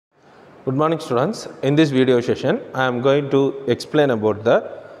Good morning students. In this video session, I am going to explain about the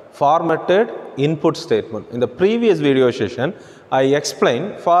formatted input statement. In the previous video session, I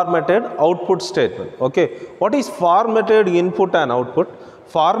explained formatted output statement. Okay, what is formatted input and output?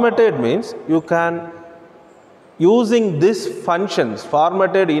 Formatted means you can, using this functions,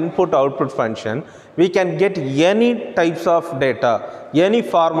 formatted input output function, we can get any types of data, any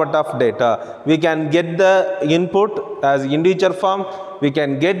format of data. We can get the input as integer form, we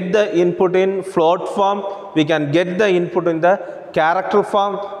can get the input in float form, we can get the input in the character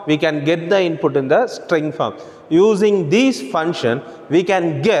form, we can get the input in the string form. Using these function, we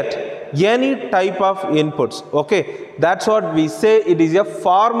can get any type of inputs. Okay, that's what we say, it is a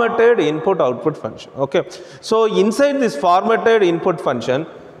formatted input output function. Okay, so inside this formatted input function,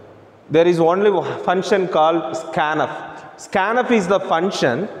 there is only one function called scanf. Scanf is the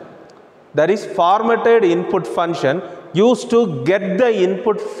function that is formatted input function used to get the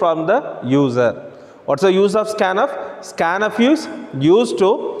input from the user. What's the use of scanf? Scanf is used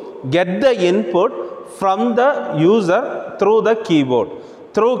to get the input from the user through the keyboard.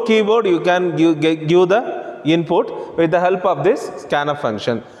 Through keyboard you can give the input with the help of this scanf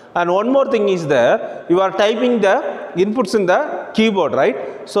function. And one more thing is there, you are typing the inputs in the keyboard, right?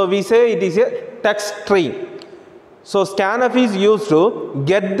 So we say it is a text string. So scanf is used to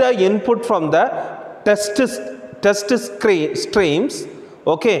get the input from the test streams,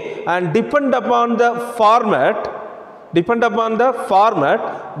 okay, and depend upon the format,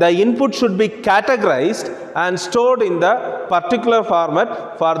 the input should be categorized and stored in the particular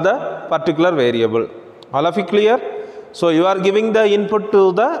format for the particular variable. All of it clear? So you are giving the input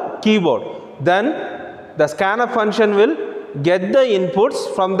to the keyboard, then the scanf function will get the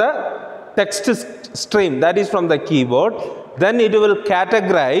inputs from the text stream, that is from the keyboard, then it will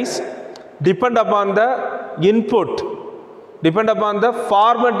categorize, depend upon the input, depend upon the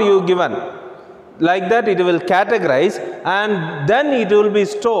format you given, like that it will categorize, and then it will be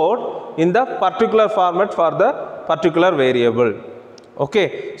stored in the particular format for the particular variable.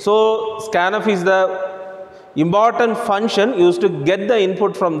 Okay, so scanf is the important function used to get the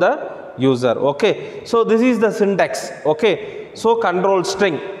input from the user. Okay, so this is the syntax. Okay, so control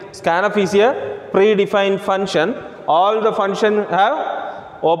string, scanf is a predefined function. All the function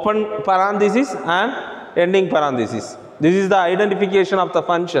have open parenthesis and ending parenthesis. This is the identification of the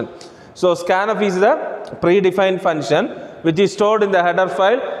function. So scanf is the predefined function which is stored in the header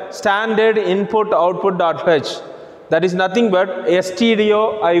file standard input output.h. That is nothing but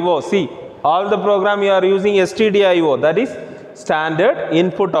stdio. See, all the program you are using stdio, that is standard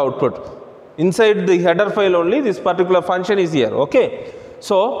input output. Inside the header file only this particular function is here. Okay,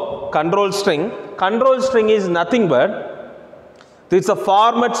 so control string is nothing but, it's a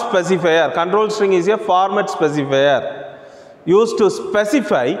format specifier. Control string is a format specifier used to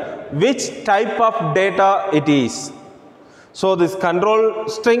specify which type of data it is. So this control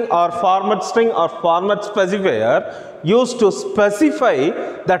string or format specifier used to specify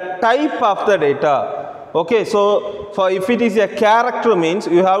the type of the data. Okay, so for if it is a character means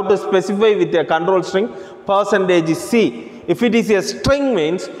you have to specify with a control string %C. If it is a string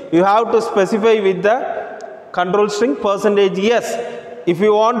means you have to specify with the control string %S. If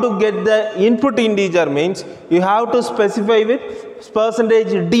you want to get the input integer means you have to specify with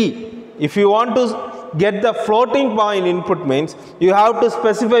 %D. If you want to get the floating point input means you have to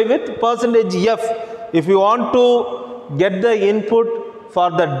specify with %F. If you want to get the input for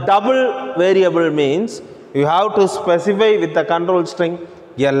the double variable means you have to specify with the control string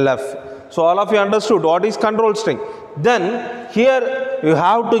LF. So all of you understood what is control string. Then here you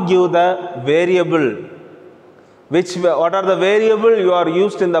have to give the variable. What are the variable you are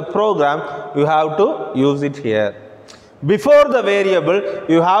used in the program, you have to use it here. Before the variable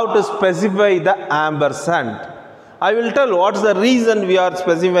you have to specify the ampersand. I will tell what's the reason we are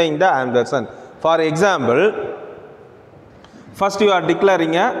specifying the ampersand. For example, first you are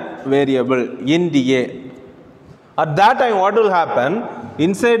declaring a variable int a. At that time what will happen,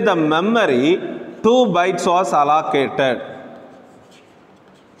 inside the memory 2 bytes was allocated.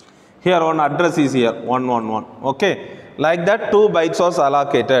 Here one address is here 111. Okay, like that 2 bytes was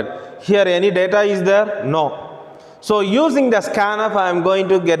allocated. Here any data is there? No. So using the scanf I am going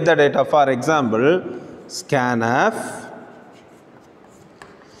to get the data. For example, scanf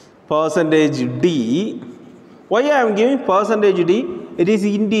 %D. Why I am giving %D? It is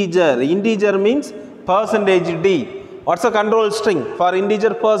integer. Integer means %D. What's the control string? For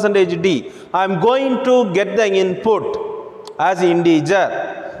integer %D. I am going to get the input as integer.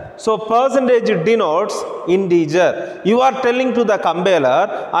 So percentage denotes integer. You are telling to the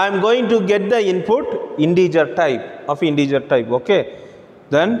compiler, I am going to get the input integer type, of integer type. Okay.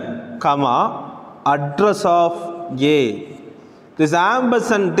 then comma, address of A. This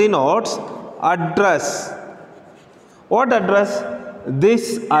ampersand denotes address. What address?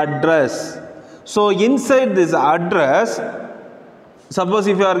 This address. So inside this address, suppose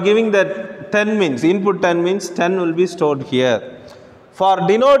if you are giving that 10 means, input 10 means 10 will be stored here. For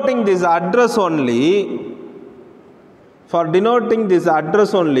denoting this address only,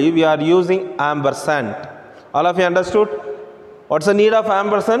 we are using ampersand. All of you understood? What's the need of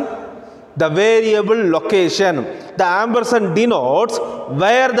ampersand? The variable location. The ampersand denotes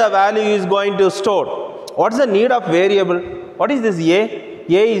where the value is going to store. What's the need of variable? What is this A?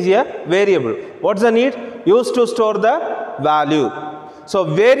 A is a variable. What's the need? Used to store the value. So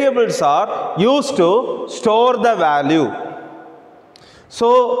variables are used to store the value.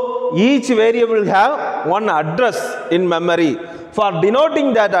 So each variable have one address in memory. For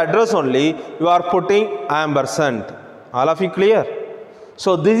denoting that address only, you are putting ampersand. All of you clear?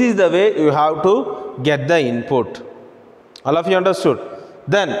 So this is the way you have to get the input. All of you understood?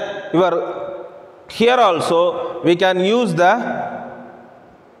 Then here also we can use the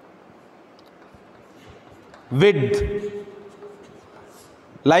width.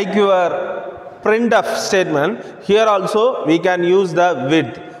 Like your printf statement, here also we can use the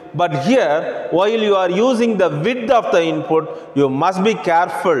width. But here, while you are using the width of the input, you must be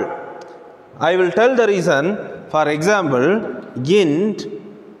careful. I will tell the reason. For example, int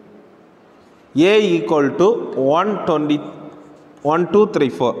A equal to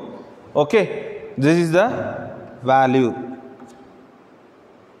 1234. Okay, this is the value.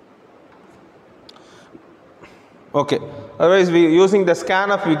 Okay, otherwise we using the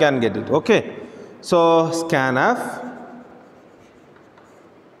scanf we can get it. Okay, so scanf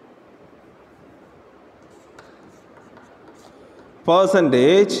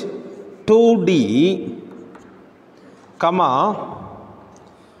percentage 2D comma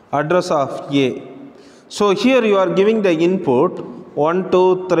address of A. So here you are giving the input 1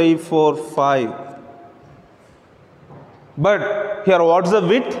 2 3 4 5, but here what's the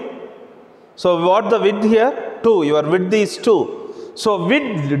width? So what the width here? 2. Your width is 2. So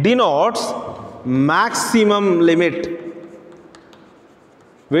width denotes maximum limit.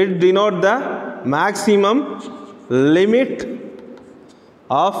 Width denote the maximum limit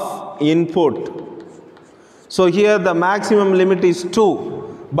of input. So here the maximum limit is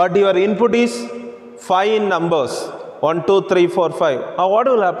 2, but your input is 5 in numbers. 1 2 3 4 5. Now what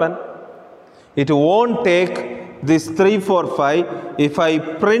will happen? It won't take this 3 4 5. If I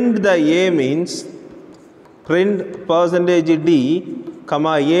print the A means print percentage D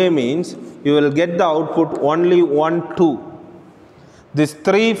comma A means you will get the output only 1 2. This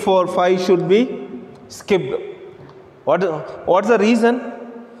 3 4 5 should be skipped. What's the reason?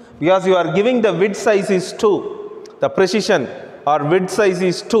 Because you are giving the width size is 2. The precision or width size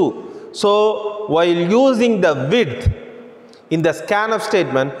is 2. So while using the width in the scanf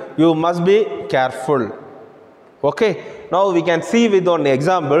statement, you must be careful. Okay, now we can see with one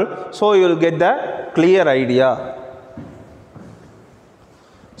example, so you will get the clear idea.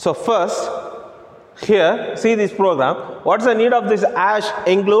 So first, here, see this program. What's the need of this hash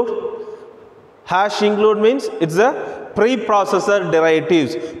include? Hash include means it's a preprocessor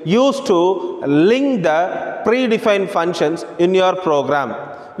derivatives used to link the predefined functions in your program.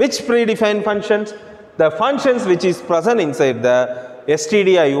 Which predefined functions? The functions which is present inside the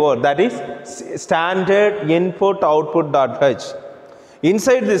stdio, that is standard input output.h.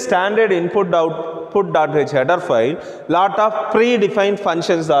 Inside the standard input output.h header file, lot of predefined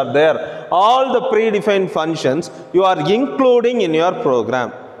functions are there. All the predefined functions you are including in your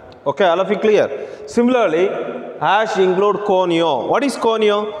program. Okay, all of you clear? Similarly, hash include conio. What is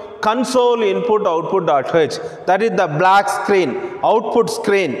conio? Console input output.h. That is the black screen, output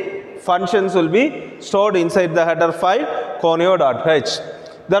screen. Functions will be stored inside the header file conio.h.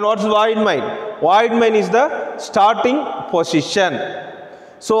 Then what's void main? Void main is the starting position.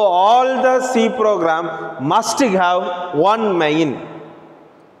 So all the C program must have one main.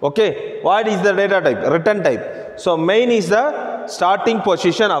 Okay, what is the data type? Return type. So main is the starting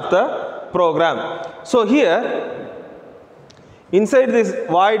position of the program. So here inside this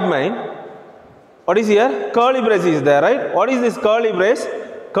void main, what is here? Curly brace is there, right? What is this curly brace?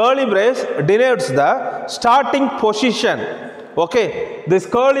 Curly brace denotes the starting position. Okay, this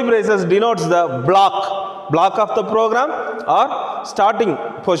curly braces denotes the block of the program or starting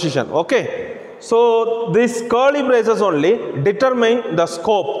position. Okay, so this curly braces only determine the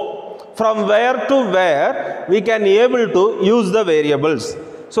scope from where to where we can able to use the variables.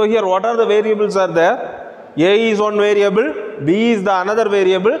 So here what are the variables are there? A is one variable, B is the another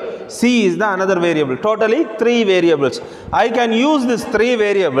variable, C is the another variable. Totally 3 variables. I can use these 3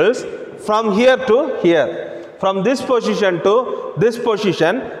 variables from here to here. From this position to this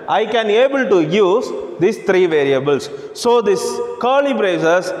position, I can able to use these 3 variables. So this curly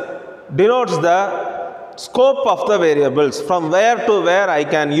braces denotes the scope of the variables, from where to where I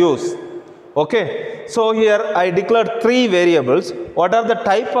can use. Okay, so here I declared 3 variables. What are the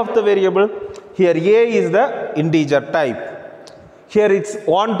type of the variable? Here A is the integer type. Here it's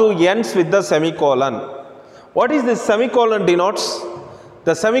 1 to ends with the semicolon. What is this semicolon denotes?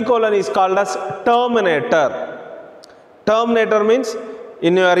 The semicolon is called as terminator. Terminator means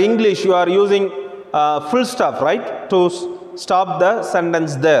in your English you are using full stop, right, to stop the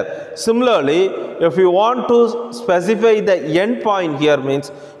sentence there. Similarly, if you want to specify the end point here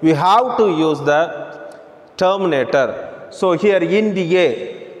means we have to use the terminator. So here in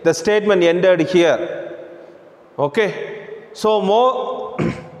A, the statement ended here. Okay, so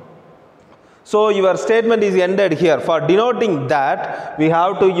so your statement is ended here. For denoting that, we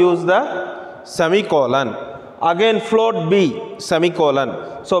have to use the semicolon. Again float B,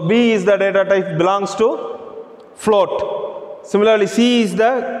 semicolon. So B is the data type, belongs to float. Similarly, C is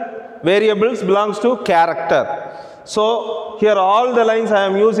the variables, belongs to character. So here all the lines I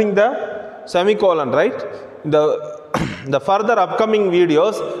am using the semicolon, right? The further upcoming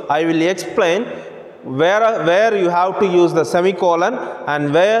videos I will explain where you have to use the semicolon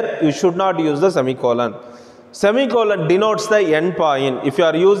and where you should not use the semicolon. Semicolon denotes the end point. If you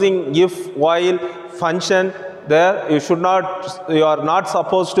are using if, while, function, there you are not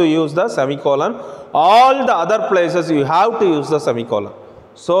supposed to use the semicolon. All the other places you have to use the semicolon.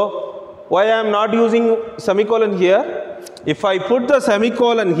 So why I am not using semicolon here? If I put the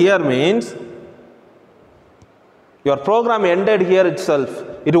semicolon here means your program ended here itself.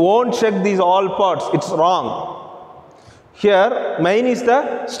 It won't check these all parts. It's wrong. Here main is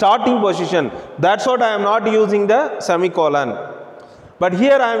the starting position. That's what I am not using the semicolon. But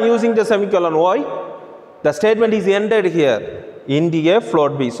here I am using the semicolon. Why? The statement is ended here. Int A,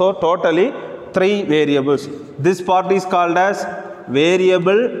 float B. So totally 3 variables. This part is called as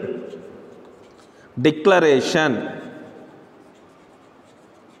variable declaration.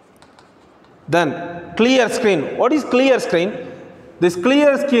 Then clear screen. What is clear screen? This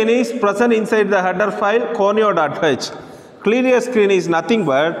clear screen is present inside the header file conio.h. Clear screen is nothing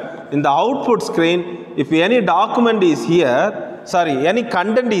but in the output screen, if any document is here, any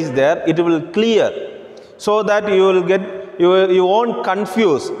content is there, it will clear, so that you won't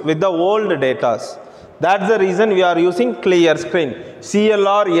confuse with the old data. That's the reason we are using clear screen.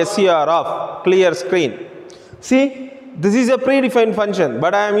 CLR SCR of clear screen. See, this is a predefined function,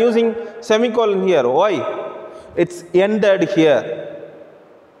 but I am using semicolon here. Why? It's ended here.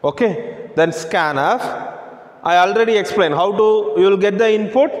 Okay. Then scanf. I already explained how to you will get the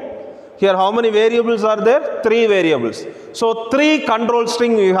input. Here how many variables are there? 3 variables. So 3 control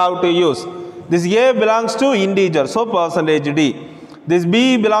string you have to use. This A belongs to integer, so %d. This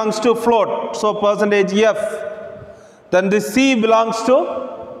B belongs to float, so %f. Then this C belongs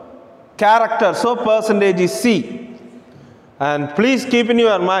to character, so %c. And please keep in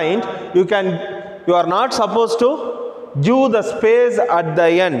your mind, you are not supposed to give the space at the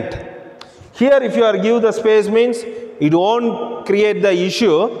end. Here if you are give the space means it won't create the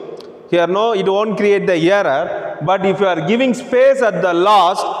issue. Here no, it won't create the error. But if you are giving space at the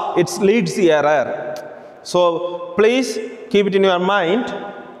last, it leads the error. So please keep it in your mind.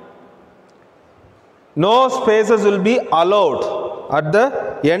 No spaces will be allowed at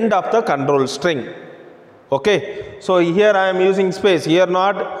the end of the control string. Okay. So here I am using space. Here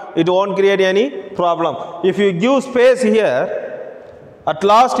not, it won't create any problem. If you give space here, at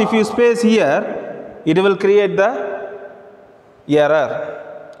last if you space here, it will create the error.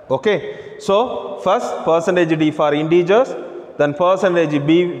 Okay. So first %d for integers, then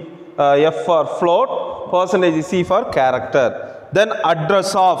 %b f for float, %c for character. Then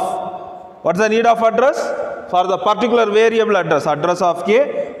address of. What's the need of address? For the particular variable address. Address of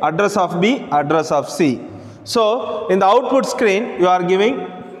A, address of B, address of C. So in the output screen you are giving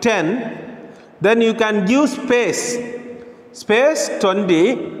 10. Then you can give space. Space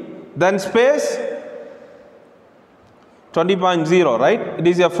 20. Then space 20.0, right? It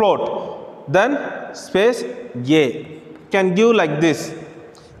is a float. Then space A. Can give like this.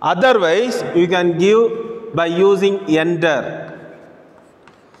 Otherwise, you can give by using enter.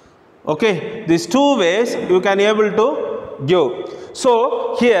 Okay, these 2 ways you can able to give.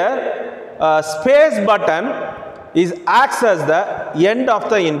 So here space button acts as the end of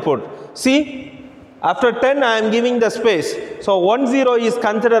the input. See, after 10 I am giving the space. So 10 is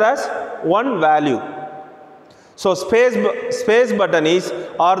considered as one value. So space button is,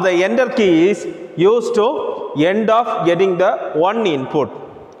 or the enter key is used to end of getting the one input.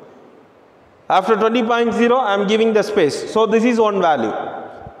 After 20.0 I am giving the space. So this is one value.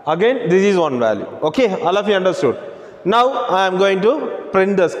 Again this is one value. Okay, all of you understood. Now I am going to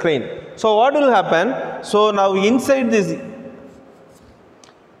print the screen. So what will happen? So now inside the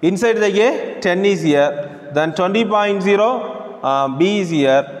A, 10 is here, then 20.0 B is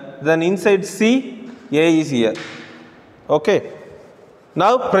here, then inside C, A is here. Okay.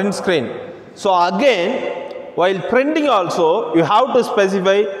 Now print screen. So again, while printing also, you have to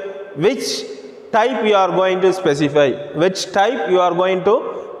specify which type you are going to specify, which type you are going to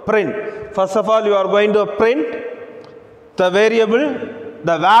print. First of all, you are going to print the variable,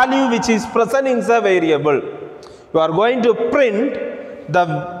 the value which is present in the variable. You are going to print the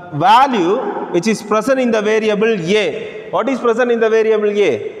value which is present in the variable A. What is present in the variable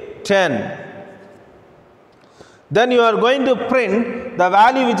A? 10. Then you are going to print the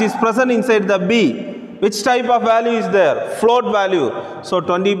value which is present inside the B. Which type of value is there? Float value. So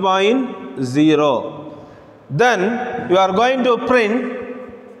 20.0. Then you are going to print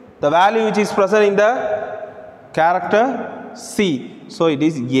the value which is present in the character C. So it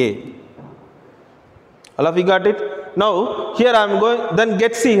is A. All of you got it? Now here I am going, then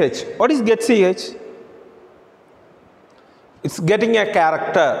get CH. What is get CH? It's getting a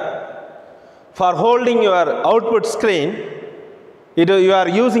character. For holding your output screen, you are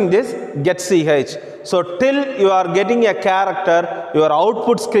using this get CH. So till you are getting a character, your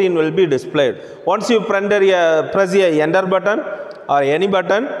output screen will be displayed. Once you press a enter button or any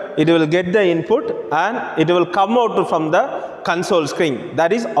button, it will get the input and it will come out from the console screen.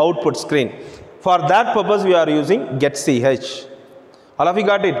 That is output screen. For that purpose, we are using get CH. All of you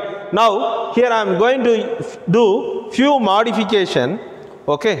got it? Now here I am going to do few modification.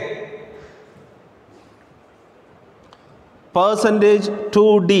 Okay. Percentage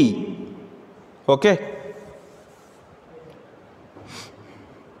 2D. Okay.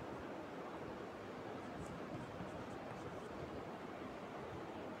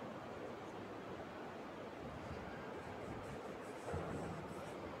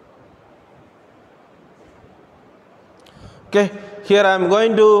 Okay, here I am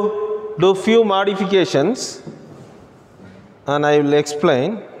going to do few modifications and I will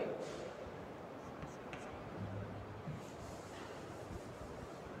explain.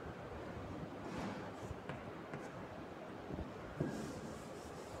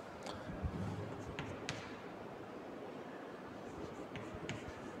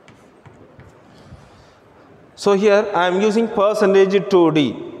 So here I am using percentage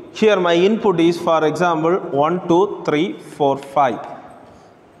 2D. Here my input is, for example, 1, 2, 3, 4, 5.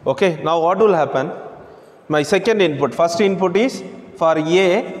 Okay, now what will happen? My second input, first input is for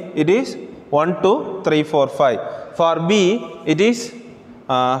A, it is 1, 2, 3, 4, 5. For B, it is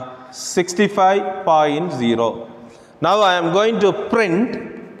 65.0. Now I am going to print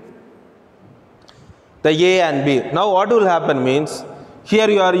the A and B. Now what will happen means, here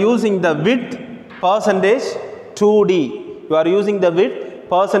you are using the width percentage 2D. You are using the width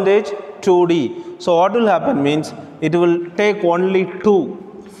percentage 2D. So what will happen means, it will take only 2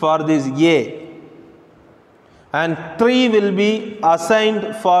 for this A and 3 will be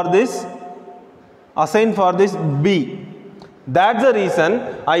assigned for this B. That's the reason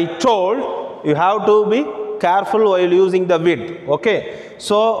I told you have to be careful while using the width. Okay.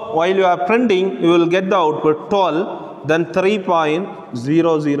 So while you are printing, you will get the output 12, then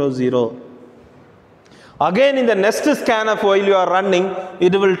 3.000. Again in the next scanf while you are running,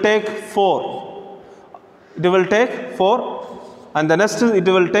 it will take 4. It will take 4 and the next it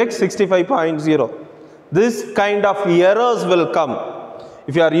will take 65.0. This kind of errors will come.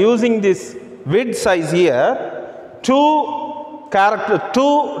 If you are using this width size here, 2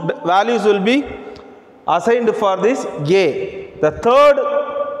 values will be assigned for this A. The third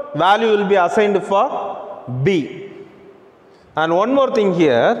value will be assigned for B. And one more thing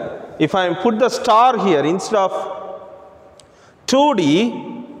here. If I put the star here instead of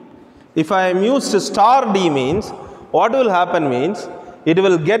 2D, if I am used to star D means, what will happen means, it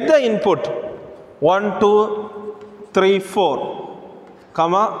will get the input 1, 2, 3, 4,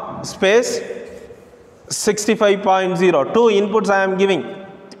 comma, space 65.0. 2 inputs I am giving.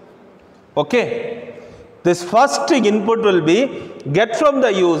 Okay. This first input will be get from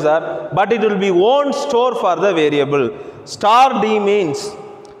the user, but it will be won't store for the variable. Star D means,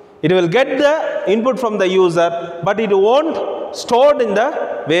 it will get the input from the user, but it won't stored in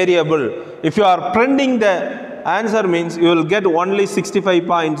the variable. If you are printing the answer means you will get only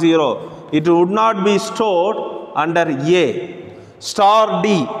 65.0. It would not be stored under A. Star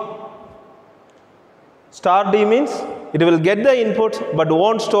D. Star D means it will get the input but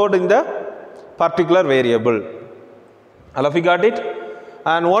won't store in the particular variable. All of you got it?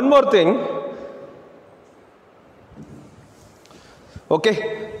 And one more thing.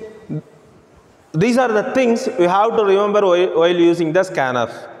 Okay. These are the things we have to remember while using the scanf.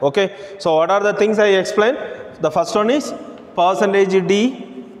 Okay. So what are the things I explained? The first one is %D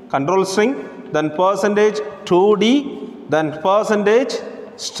control string, then %2D, then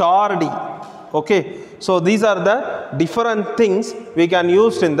 %*D. Okay. So these are the different things we can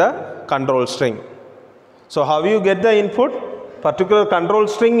use in the control string. So how you get the input? Particular control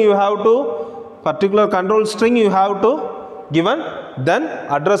string you have to given, then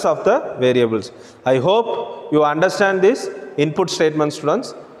address of the variables. I hope you understand this input statement,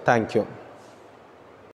 students. Thank you.